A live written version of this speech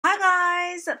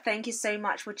guys, thank you so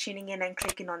much for tuning in and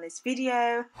clicking on this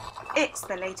video. It's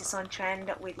the latest on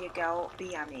trend with your girl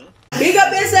Biami. Big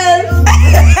up yourself.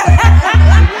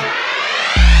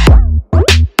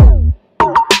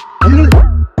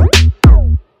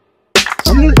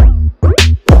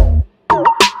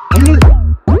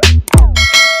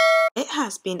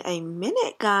 It's been a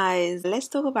minute, guys. Let's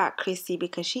talk about Chrissy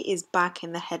because she is back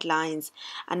in the headlines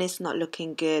and it's not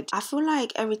looking good. I feel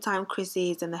like every time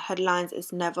Chrissy is in the headlines,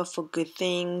 it's never for good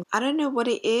things. I don't know what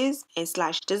it is. It's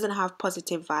like she doesn't have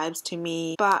positive vibes to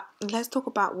me. But let's talk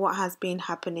about what has been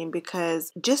happening,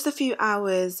 because just a few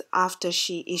hours after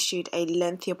she issued a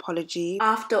lengthy apology,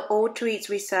 after all tweets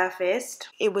resurfaced,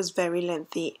 it was very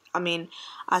lengthy. I mean,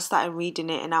 I started reading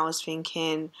it and I was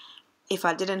thinking, if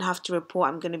I didn't have to report,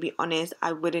 I'm going to be honest,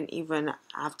 I wouldn't even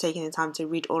have taken the time to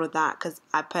read all of that, because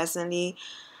I personally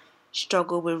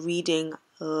struggle with reading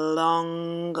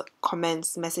long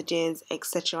comments, messages,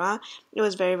 etc. It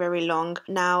was very, very long.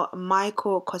 Now,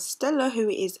 Michael Costello, who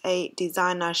is a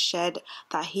designer, shared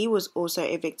that he was also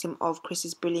a victim of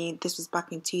Chrissy's bullying. This was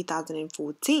back in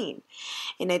 2014.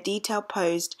 In a detailed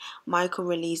post, Michael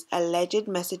released alleged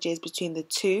messages between the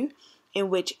two, in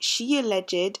which she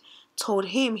alleged told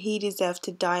him he deserved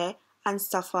to die and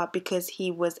suffer because he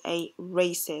was a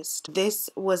racist. This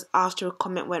was after a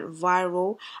comment went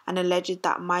viral and alleged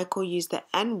that Michael used the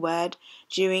N-word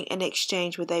during an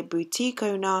exchange with a boutique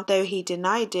owner. Though he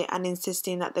denied it and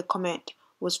insisting that the comment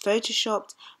was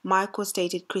photoshopped, Michael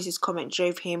stated Chrissy's comment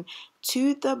drove him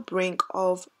to the brink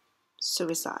of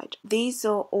suicide. These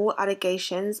are all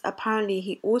allegations. Apparently,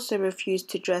 he also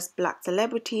refused to dress black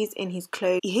celebrities in his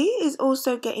clothes. He is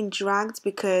also getting dragged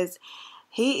because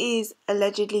he is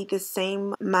allegedly the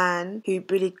same man who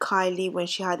bullied Kylie when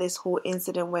she had this whole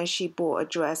incident when she bought a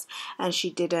dress and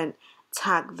she didn't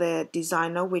tag the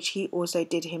designer, which he also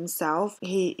did himself.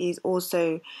 He is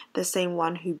also the same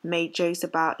one who made jokes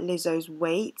about Lizzo's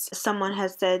weight. Someone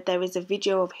has said there is a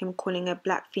video of him calling a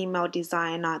black female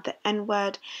designer the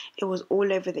N-word. It was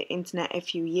all over the internet a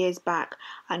few years back.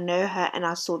 I know her and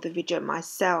I saw the video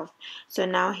myself. So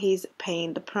now he's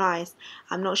paying the price.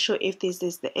 I'm not sure if this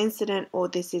is the incident or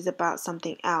this is about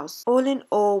something else. All in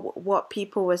all, what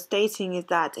people were stating is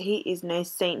that he is no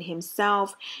saint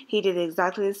himself. He did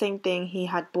exactly the same thing. He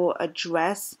had bought a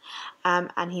dress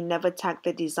and he never tagged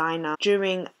the designer.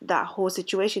 During that whole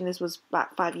situation, this was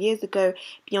back 5 years ago,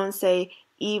 Beyonce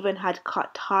even had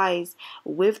cut ties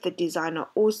with the designer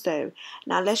also.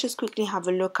 Now let's just quickly have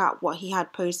a look at what he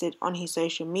had posted on his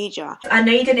social media. I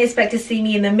know you didn't expect to see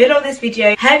me in the middle of this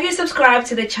video. Have you subscribed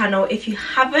to the channel? If you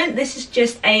haven't, this is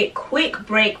just a quick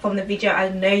break from the video. I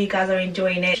know you guys are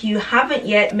enjoying it. If you haven't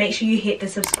yet, make sure you hit the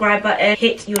subscribe button,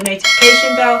 hit your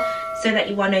notification bell so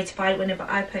that you are notified whenever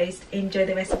I post. Enjoy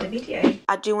the rest of the video.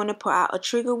 I do want to put out a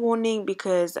trigger warning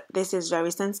because this is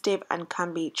very sensitive and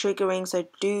can be triggering, so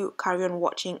do carry on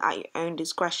watching at your own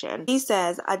discretion. He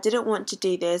says, I didn't want to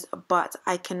do this, but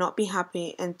I cannot be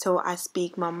happy until I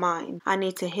speak my mind. I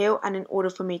need to heal, and in order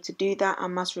for me to do that, I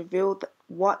must reveal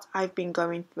what I've been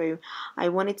going through. I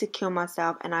wanted to kill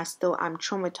myself and I still am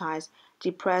traumatized,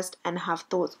 depressed, and have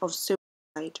thoughts of suicide.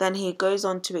 Then he goes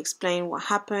on to explain what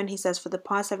happened. He says, for the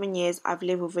past 7 years, I've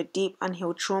lived with a deep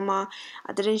unhealed trauma.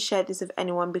 I didn't share this with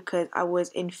anyone because I was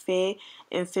in fear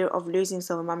of losing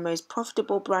some of my most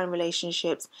profitable brand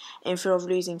relationships, in fear of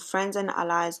losing friends and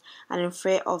allies, and in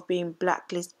fear of being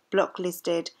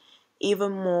blacklisted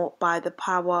even more by the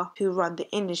power who run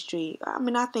the industry. I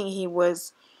mean, I think he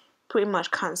was pretty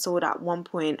much cancelled at one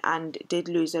point and did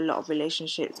lose a lot of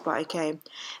relationships, but okay.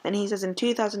 Then he says, in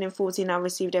 2014 I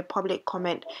received a public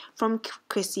comment from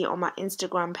Chrissy on my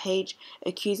Instagram page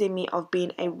accusing me of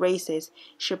being a racist.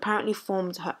 She apparently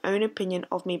formed her own opinion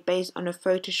of me based on a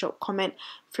Photoshop comment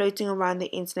floating around the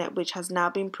internet, which has now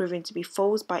been proven to be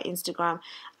false by Instagram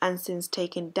and since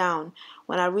taken down.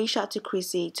 When I reached out to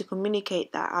Chrissy to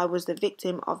communicate that I was the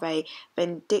victim of a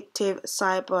vindictive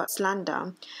cyber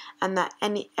slander and that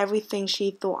everything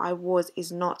she thought I was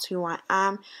is not who I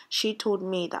am, she told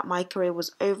me that my career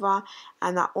was over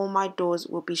and that all my doors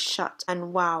will be shut.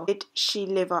 And wow, did she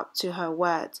live up to her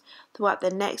words. Throughout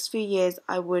the next few years,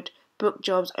 I would book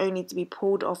jobs only to be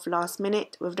pulled off last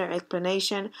minute with no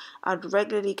explanation. I'd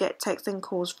regularly get texts and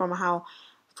calls from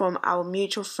our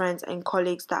mutual friends and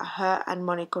colleagues that her and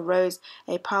Monica Rose,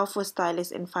 a powerful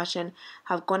stylist in fashion,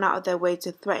 have gone out of their way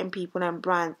to threaten people and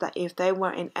brands that if they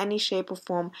were in any shape or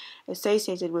form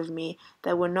associated with me,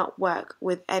 they would not work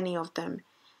with any of them.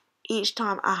 Each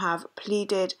time I have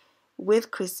pleaded with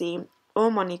Chrissy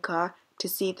or Monica to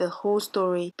see the whole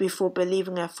story before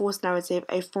believing a false narrative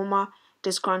a former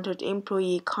disgruntled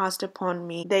employee cast upon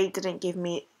me, they didn't give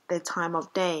me the time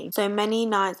of day. So many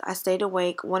nights I stayed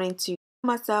awake wanting to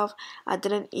myself. I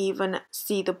didn't even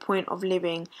see the point of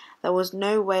living. There was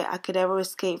no way I could ever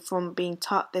escape from being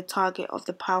the target of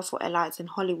the powerful elites in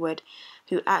Hollywood,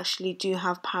 who actually do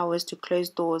have powers to close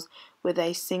doors with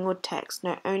a single text.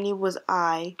 Not only was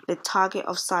I the target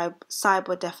of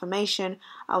cyber defamation,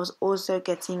 I was also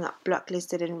getting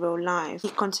blacklisted in real life. He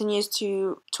continues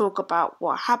to talk about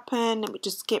what happened. Let me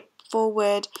just skip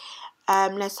forward.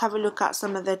 Let's have a look at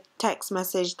some of the text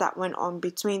message that went on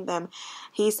between them.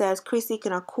 He says, Chrissy,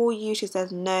 can I call you? She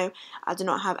says, no, I do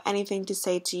not have anything to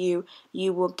say to you.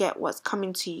 You will get what's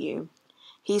coming to you.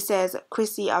 He says,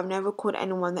 Chrissy, I've never called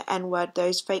anyone the N-word.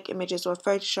 Those fake images were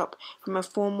photoshopped from a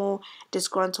formal,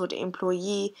 disgruntled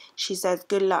employee. She says,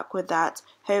 good luck with that.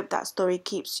 Hope that story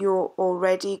keeps your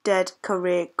already dead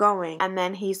career going. And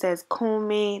then he says, call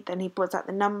me. Then he puts out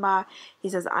the number. He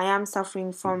says, I am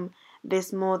suffering from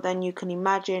this more than you can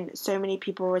imagine. So many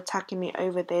people are attacking me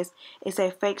over this. It's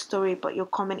a fake story, but your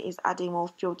comment is adding more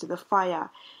fuel to the fire.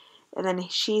 And then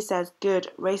she says, good,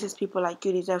 racist people like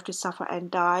you deserve to suffer and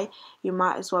die. You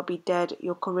might as well be dead.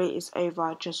 Your career is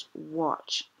over. Just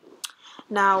watch.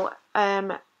 Now,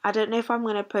 I don't know if I'm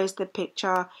going to post the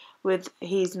picture with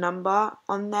his number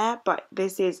on there, but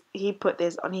he put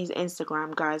this on his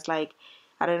Instagram, guys. Like,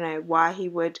 I don't know why he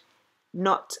would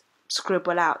not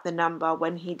scribble out the number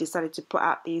when he decided to put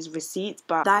out these receipts,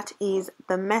 but that is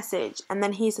the message. And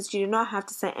then he says, you do not have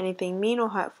to say anything mean or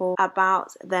hurtful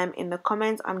about them in the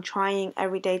comments. I'm trying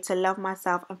every day to love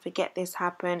myself and forget this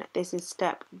happened. This is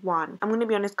step one. I'm going to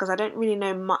be honest, because I don't really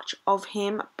know much of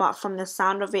him, but from the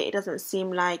sound of it, it doesn't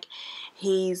seem like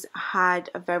he's had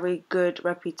a very good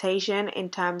reputation in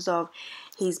terms of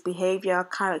his behavior,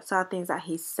 character, things that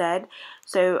he said.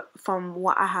 So from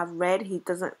what I have read, he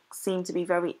doesn't seem to be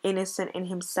very innocent in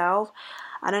himself.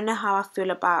 I don't know how I feel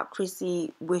about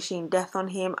Chrissy wishing death on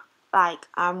him. Like,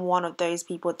 I'm one of those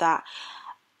people that,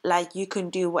 like, you can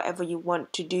do whatever you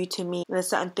want to do to me. There's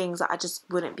certain things that I just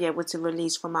wouldn't be able to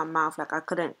release from my mouth. Like, I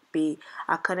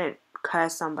couldn't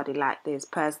curse somebody like this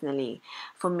personally,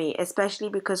 for me, especially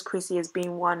because Chrissy has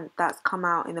been one that's come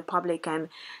out in the public and,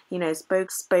 you know,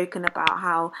 spoken about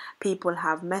how people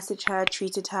have messaged her,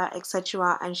 treated her,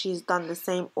 etc., and she's done the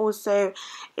same also.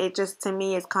 It just, to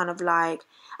me, is kind of like,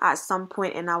 at some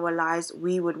point in our lives,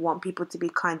 we would want people to be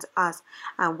kind to us,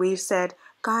 and we've said,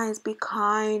 guys, be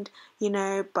kind, you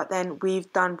know, but then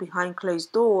we've done behind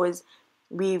closed doors,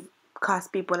 we've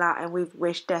cussed people out and we've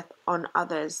wished death on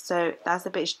others. So that's a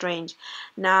bit strange.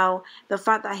 Now, the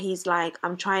fact that he's like,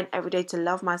 I'm trying every day to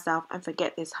love myself and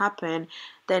forget this happened,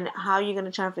 then how are you going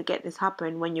to try and forget this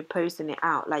happened when you're posting it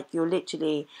out? Like, you're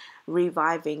literally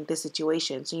reviving the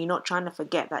situation. So you're not trying to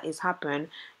forget that it's happened,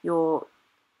 you're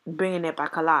bringing it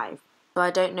back alive. But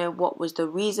I don't know what was the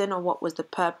reason or what was the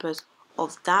purpose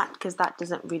of that, because that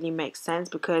doesn't really make sense,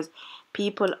 because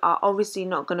people are obviously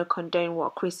not going to condone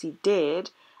what Chrissy did.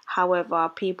 However,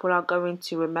 people are going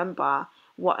to remember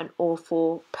what an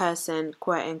awful person,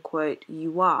 quote unquote,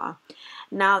 you are.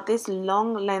 Now, this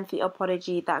long, lengthy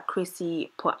apology that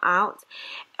Chrissy put out,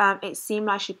 it seemed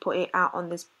like she put it out on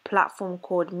this platform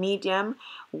called Medium,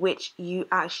 which you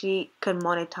actually can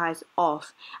monetize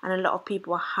off. And a lot of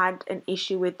people had an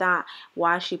issue with that.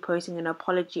 Why is she posting an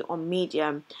apology on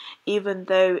Medium? Even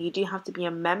though you do have to be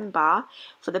a member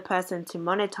for the person to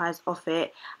monetize off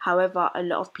it. However, a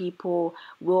lot of people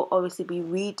will obviously be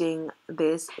reading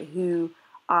this who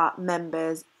are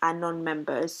members and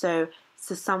non-members. So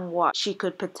somewhat she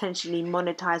could potentially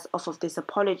monetize off of this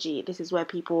apology. This is where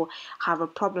people have a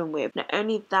problem with. Not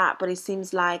only that, but it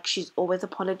seems like she's always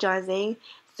apologizing,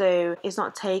 so it's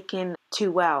not taken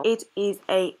too well. It is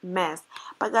a mess.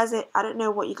 But guys, I don't know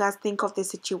what you guys think of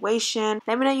this situation.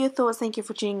 Let me know your thoughts. Thank you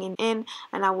for tuning in,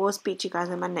 and I will speak to you guys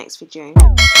in my next video.